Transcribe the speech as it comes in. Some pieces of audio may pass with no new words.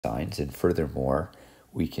signs, and furthermore,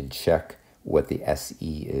 we can check what the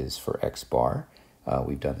SE is for x bar.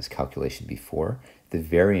 We've done this calculation before. The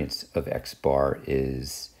variance of x bar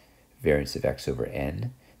is variance of x over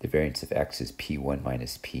n. The variance of x is p1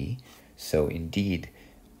 minus p. So indeed,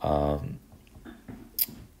 the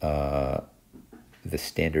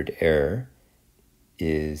standard error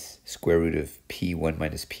is square root of p1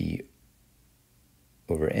 minus p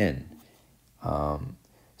over n.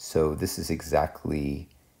 So this is exactly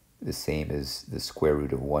the same as the square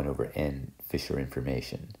root of 1 over n Fisher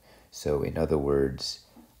information. So in other words,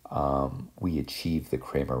 we achieve the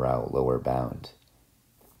Cramer-Rao lower bound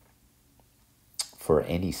for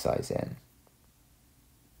any size n.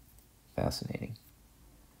 Fascinating.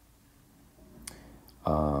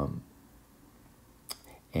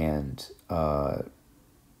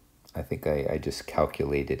 I think I just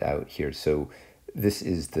calculated out here. So this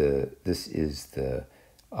is the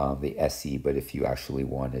SE, but if you actually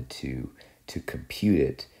wanted to compute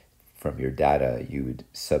it from your data, you would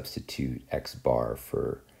substitute x bar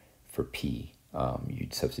for p.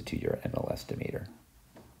 You'd substitute your ML estimator.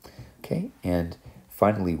 Okay, and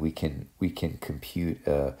finally we can compute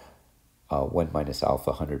 1 minus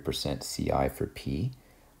alpha 100% CI for p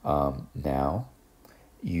now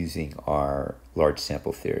using our large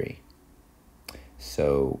sample theory.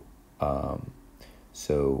 So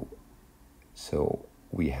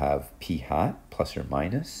we have p hat plus or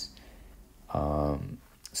minus.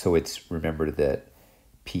 So it's, remember that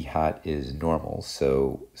p hat is normal.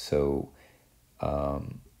 So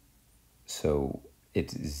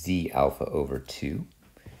it's z alpha over 2.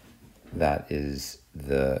 That is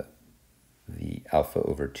the alpha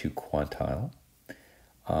over 2 quantile.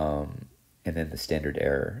 And then the standard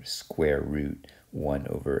error, square root 1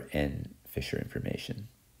 over n Fisher information.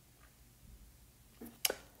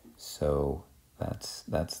 So that's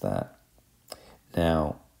that.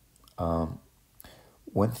 Now,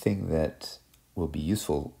 one thing that will be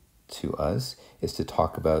useful to us is to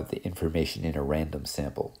talk about the information in a random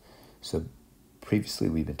sample. So previously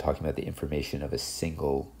we've been talking about the information of a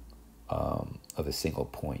single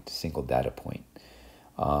point, single data point.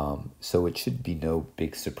 So it should be no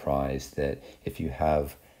big surprise that if you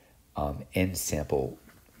have n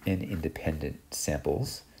independent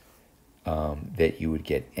samples, that you would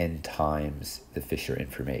get n times the Fisher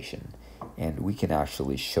information. And we can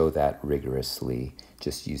actually show that rigorously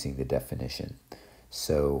just using the definition.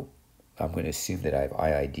 So I'm going to assume that I have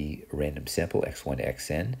IID random sample x1 to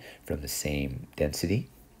xn from the same density.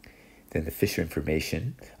 Then the Fisher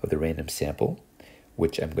information of the random sample,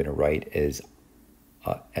 which I'm going to write as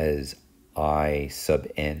I sub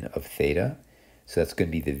n of theta. So that's going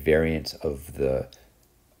to be the variance of the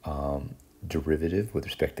derivative with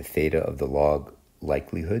respect to theta of the log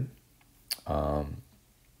likelihood.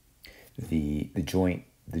 The joint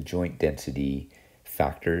density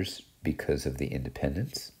factors because of the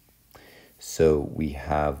independence. So we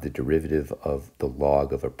have the derivative of the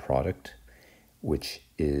log of a product, which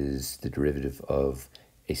is the derivative of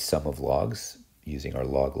a sum of logs using our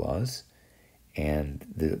log laws. And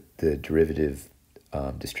the derivative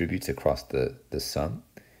distributes across the sum.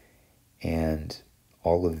 And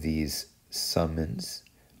all of these summands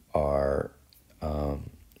are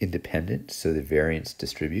independent, so the variance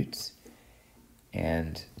distributes.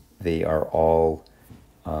 And they are all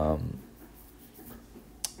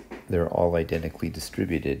identically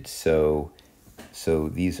distributed. So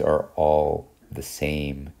these are all the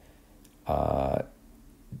same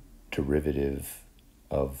derivative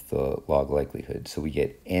of the log likelihood. So we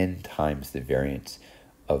get n times the variance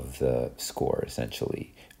of the score,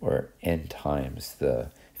 essentially, or n times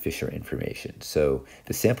the Fisher information. So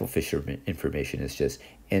the sample Fisher information is just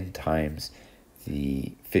n times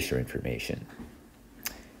the Fisher information.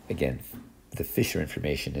 Again, the Fisher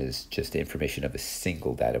information is just the information of a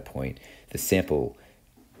single data point. The sample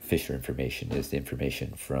Fisher information is the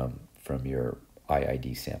information from your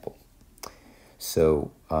IID sample.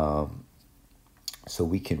 So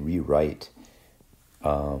we can rewrite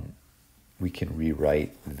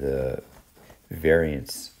the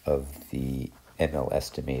variance of the ML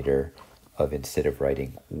estimator of, instead of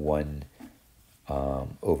writing 1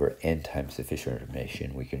 over n times the Fisher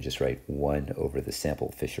information, we can just write 1 over the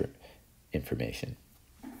sample Fisher information.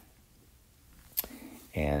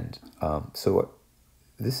 And so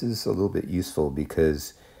this is a little bit useful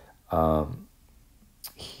because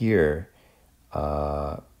here,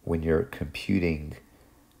 when you're computing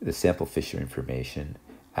the sample Fisher information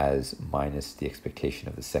as minus the expectation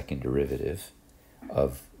of the second derivative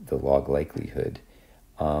of the log likelihood,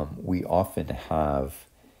 we often have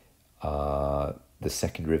the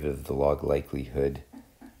second derivative of the log likelihood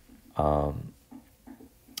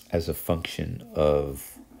as a function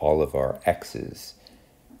of all of our x's.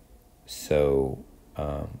 So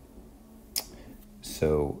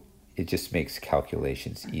so it just makes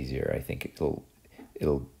calculations easier. I think it'll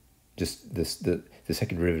just the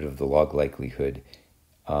second derivative of the log likelihood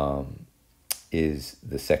is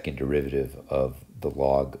the second derivative of the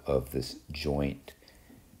log of this joint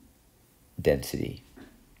density.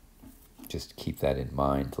 Just keep that in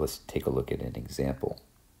mind. Let's take a look at an example.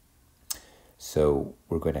 So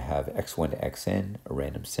we're going to have x1 to xn, a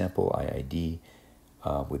random sample, IID,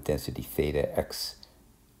 with density theta x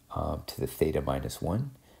to the theta minus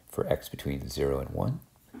 1 for x between 0 and 1,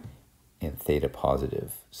 and theta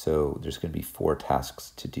positive. So there's going to be 4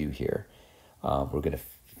 tasks to do here. We're going to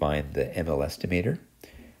find the ML estimator.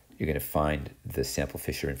 You're going to find the sample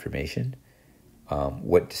Fisher information.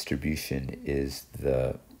 What distribution is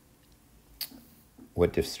the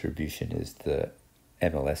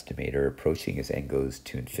ML estimator approaching as n goes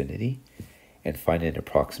to infinity, and find an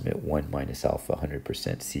approximate 1 minus alpha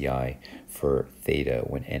 100% CI for theta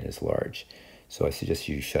when n is large. So I suggest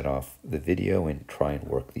you shut off the video and try and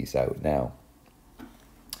work these out now.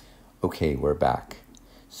 Okay, we're back.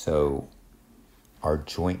 So our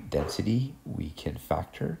joint density we can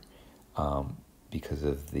factor because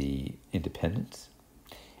of the independence,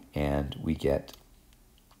 and we get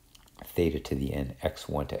theta to the n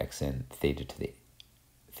x1 to xn theta to the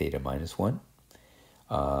theta minus 1.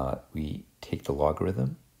 We take the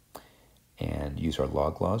logarithm and use our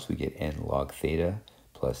log laws. We get n log theta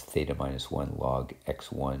plus theta minus 1 log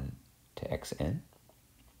x1 to xn.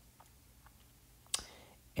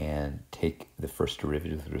 And take the first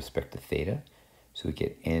derivative with respect to theta. So we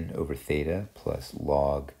get n over theta plus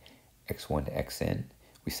log x1 to xn.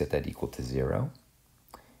 We set that equal to 0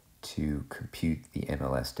 to compute the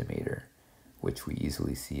ML estimator, which we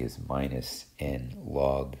easily see as minus n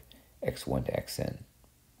log x1 to xn.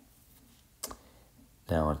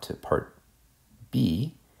 Now on to part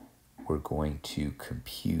B, we're going to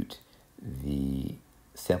compute the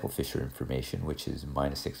sample Fisher information, which is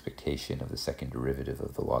minus expectation of the second derivative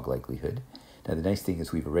of the log likelihood. Now the nice thing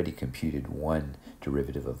is we've already computed one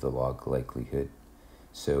derivative of the log likelihood,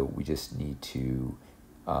 so we just need to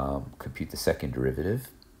compute the second derivative.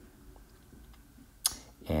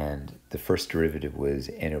 And the first derivative was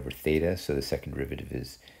n over theta, so the second derivative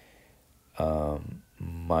is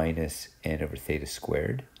minus n over theta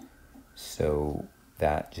squared. So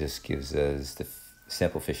that just gives us the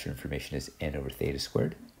sample Fisher information is n over theta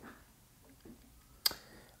squared.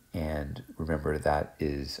 And remember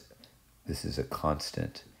this is a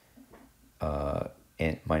constant,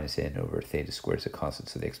 minus n over theta squared is a constant,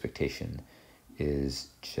 so the expectation is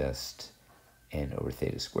just n over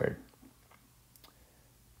theta squared,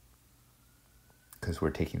 because we're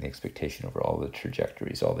taking the expectation over all the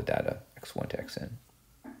trajectories, all the data, x1 to xn.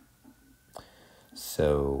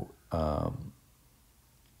 So,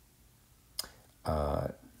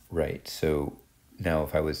 right, so now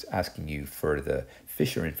if I was asking you for the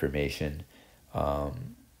Fisher information,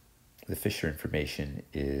 the Fisher information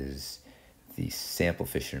is the sample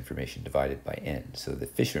Fisher information divided by n. So the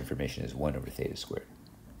Fisher information is 1 over theta squared.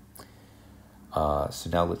 So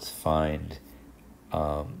now let's find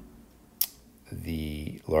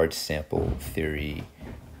the large sample theory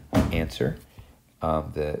answer.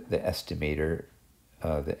 The estimator,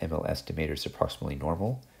 the ML estimator is approximately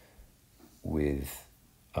normal with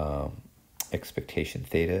expectation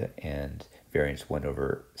theta and variance 1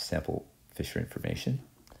 over sample Fisher information.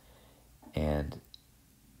 And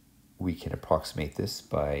we can approximate this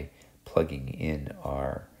by plugging in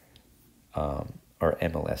our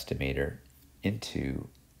ML estimator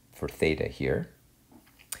for theta here,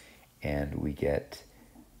 and we get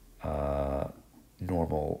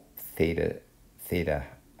normal theta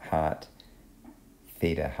hat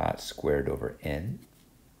squared over n,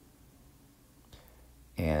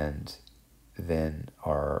 and then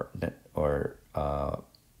our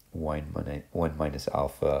 1 minus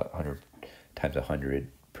alpha 100 times 100%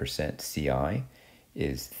 CI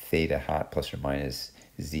is theta hat plus or minus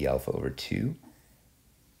z alpha over 2,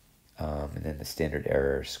 and then the standard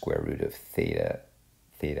error square root of theta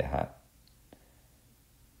hat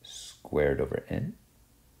squared over n.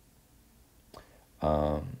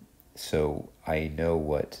 So I know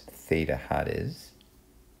what theta hat is.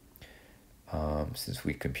 Since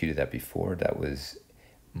we computed that before, that was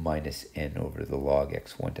minus n over the log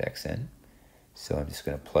x1 to xn. So I'm just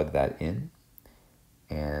going to plug that in,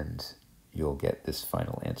 and you'll get this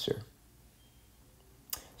final answer.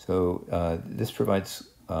 So this provides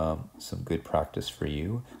some good practice for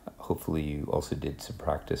you. Hopefully you also did some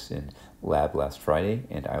practice in lab last Friday,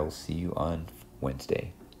 and I will see you on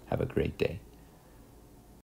Wednesday. Have a great day.